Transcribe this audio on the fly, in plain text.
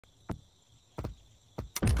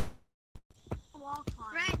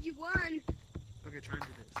You won. Okay, try and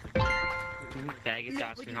do this. Bag of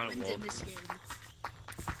shots Nobody behind a wins wall. in this game.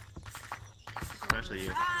 Especially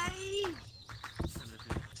you.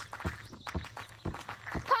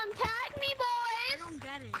 Come tag me, I boys! don't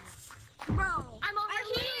get it. Bro, I'm over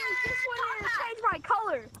here! just wanted to change my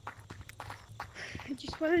color. I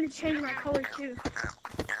just wanted to change my color too.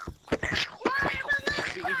 What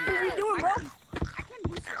are you doing, bro?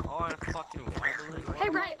 Oh, fucking wobbling. Hey,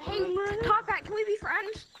 right. Hey, Top Hat, can we be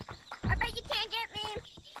friends? I bet you can't get me!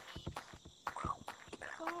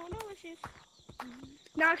 Oh, no issues.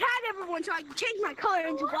 Now tag everyone so I can change my color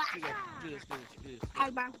into black. Do this. Hey,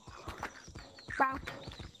 bro.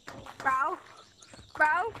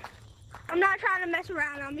 Bro. I'm not trying to mess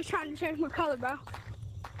around. I'm just trying to change my color, bro.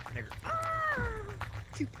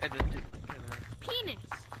 Penis!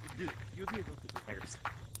 Dude, you be able to do this.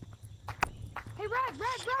 Hey, red!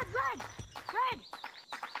 Red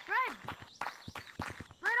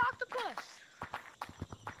octopus!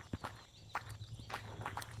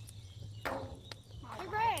 Hey,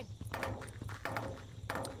 red!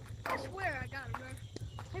 I swear I got it, bro.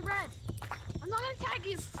 Hey, red! I'm not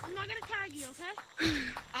gonna tag you, okay?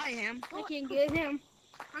 I am. I can't get him.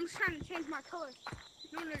 I'm just trying to change my color.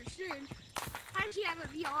 You don't understand. I actually have a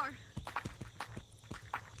VR.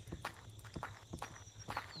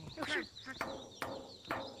 Oh, shit. Come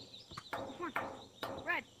on.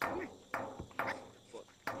 Red, come here.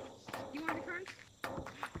 You want to be friends?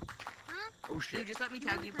 Huh? Oh shit, just let me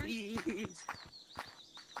tag you, please. What?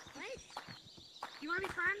 You want to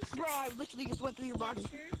be friends? Bro, I literally just went through your body.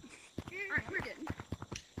 Sure. Alright, we're good.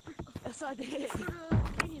 Yes, I did. Go to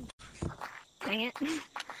Canyon. Dang it. Hey,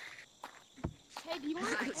 do you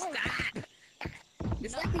want to Stop.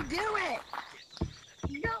 Just let me do it.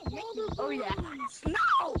 No, Oh, yeah.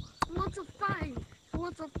 No! Who wants a fight?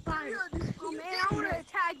 Oh man, I want to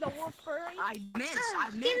tag the wolf furry. I missed.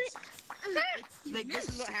 Like, this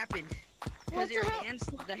is what happened. Because your hands,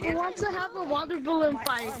 the Who hands. wants to have a water balloon My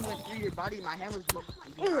fight? arm went through your body, my hand was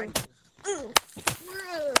behind you.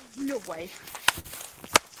 No way.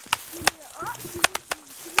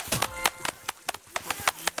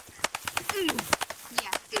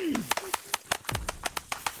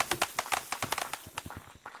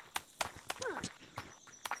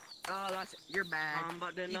 Oh, that's you're bad.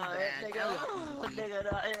 But then, He's bad.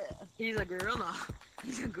 He's a gorilla.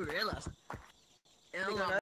 He's a gorilla. Ella.